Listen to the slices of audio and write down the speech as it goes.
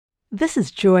This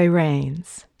is Joy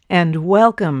Rains, and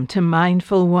welcome to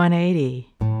Mindful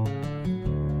 180.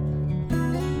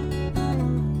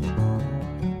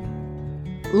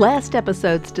 Last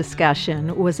episode's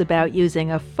discussion was about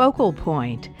using a focal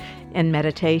point in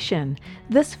meditation.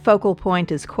 This focal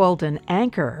point is called an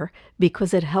anchor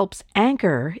because it helps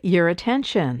anchor your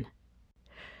attention.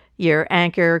 Your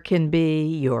anchor can be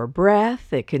your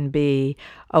breath. It can be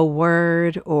a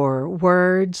word or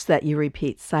words that you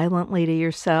repeat silently to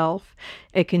yourself.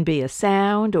 It can be a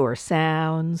sound or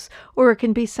sounds, or it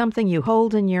can be something you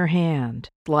hold in your hand,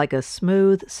 like a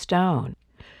smooth stone.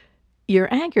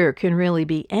 Your anchor can really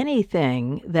be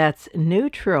anything that's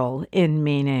neutral in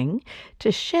meaning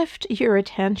to shift your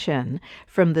attention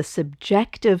from the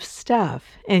subjective stuff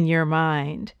in your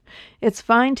mind. It's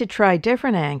fine to try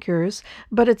different anchors,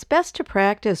 but it's best to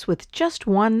practice with just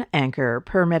one anchor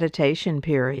per meditation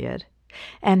period.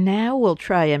 And now we'll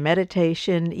try a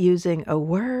meditation using a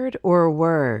word or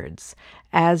words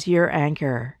as your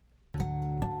anchor.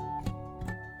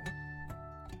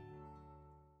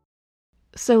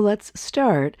 So let's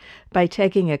start by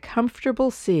taking a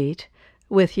comfortable seat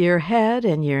with your head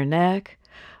and your neck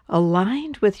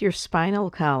aligned with your spinal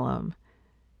column.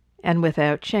 And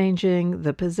without changing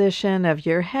the position of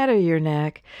your head or your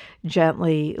neck,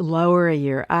 gently lower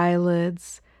your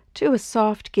eyelids to a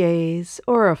soft gaze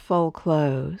or a full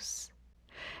close.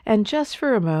 And just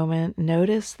for a moment,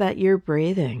 notice that you're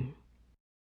breathing.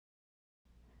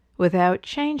 Without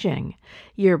changing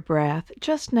your breath,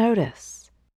 just notice.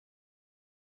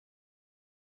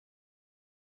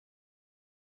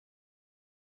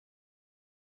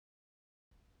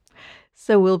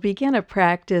 So we'll begin a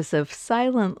practice of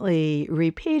silently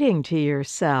repeating to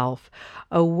yourself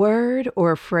a word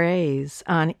or phrase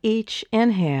on each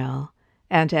inhale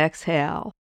and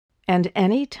exhale. And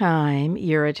any time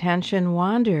your attention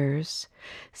wanders,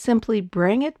 simply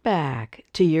bring it back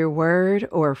to your word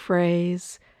or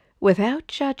phrase without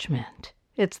judgment.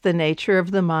 It's the nature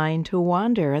of the mind to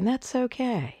wander, and that's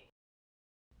okay.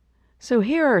 So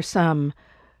here are some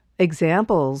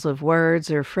examples of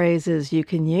words or phrases you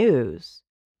can use.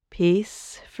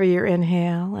 Peace for your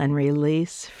inhale and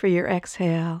release for your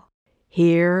exhale.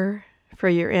 Here for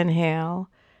your inhale,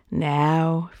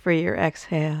 now for your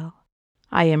exhale.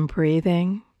 I am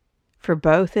breathing for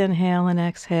both inhale and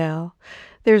exhale.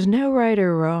 There's no right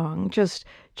or wrong. Just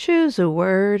choose a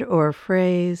word or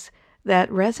phrase that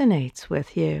resonates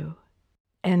with you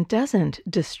and doesn't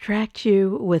distract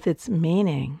you with its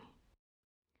meaning.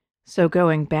 So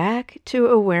going back to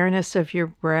awareness of your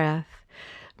breath,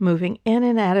 moving in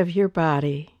and out of your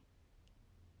body.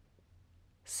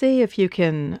 See if you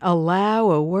can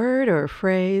allow a word or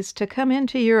phrase to come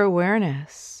into your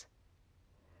awareness.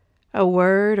 A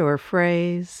word or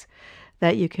phrase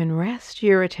that you can rest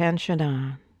your attention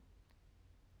on.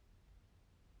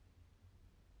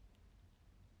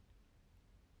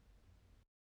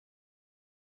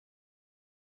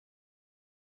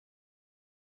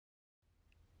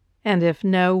 And if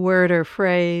no word or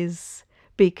phrase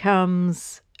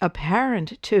becomes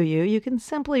apparent to you, you can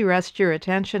simply rest your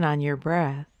attention on your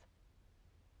breath.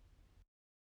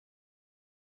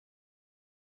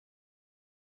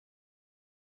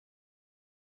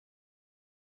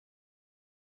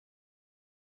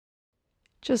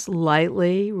 Just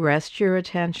lightly rest your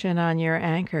attention on your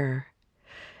anchor.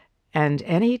 And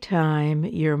any time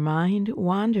your mind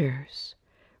wanders,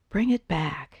 bring it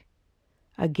back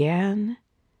again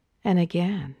and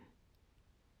again.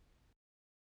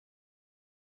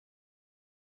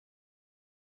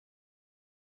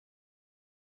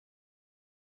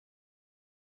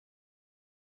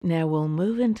 Now we'll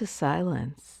move into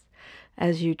silence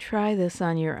as you try this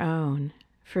on your own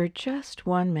for just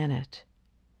 1 minute.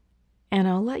 And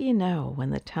I'll let you know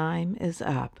when the time is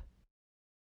up.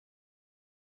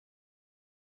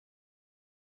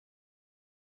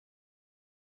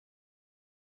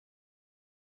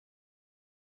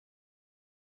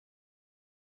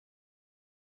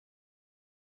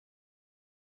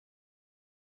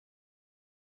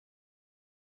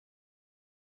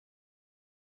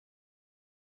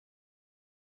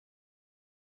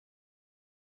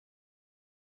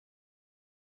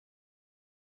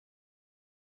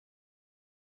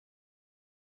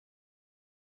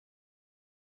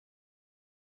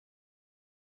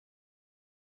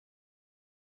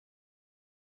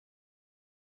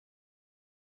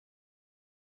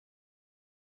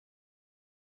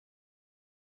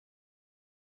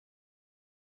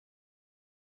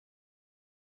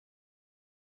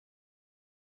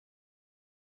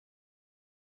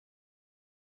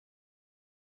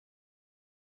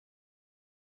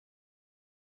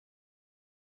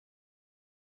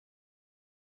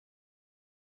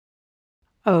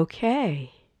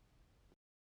 okay.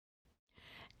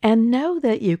 And know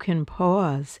that you can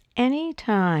pause any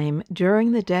time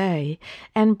during the day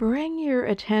and bring your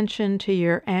attention to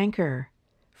your anchor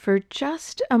for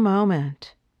just a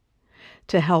moment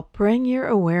to help bring your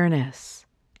awareness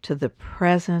to the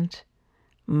present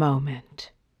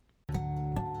moment.